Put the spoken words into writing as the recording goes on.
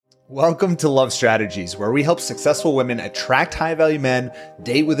Welcome to Love Strategies, where we help successful women attract high-value men,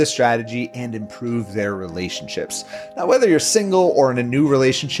 date with a strategy, and improve their relationships. Now, whether you're single or in a new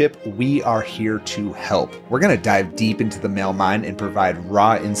relationship, we are here to help. We're going to dive deep into the male mind and provide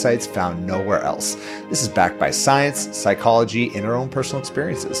raw insights found nowhere else. This is backed by science, psychology, and our own personal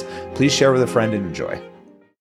experiences. Please share with a friend and enjoy.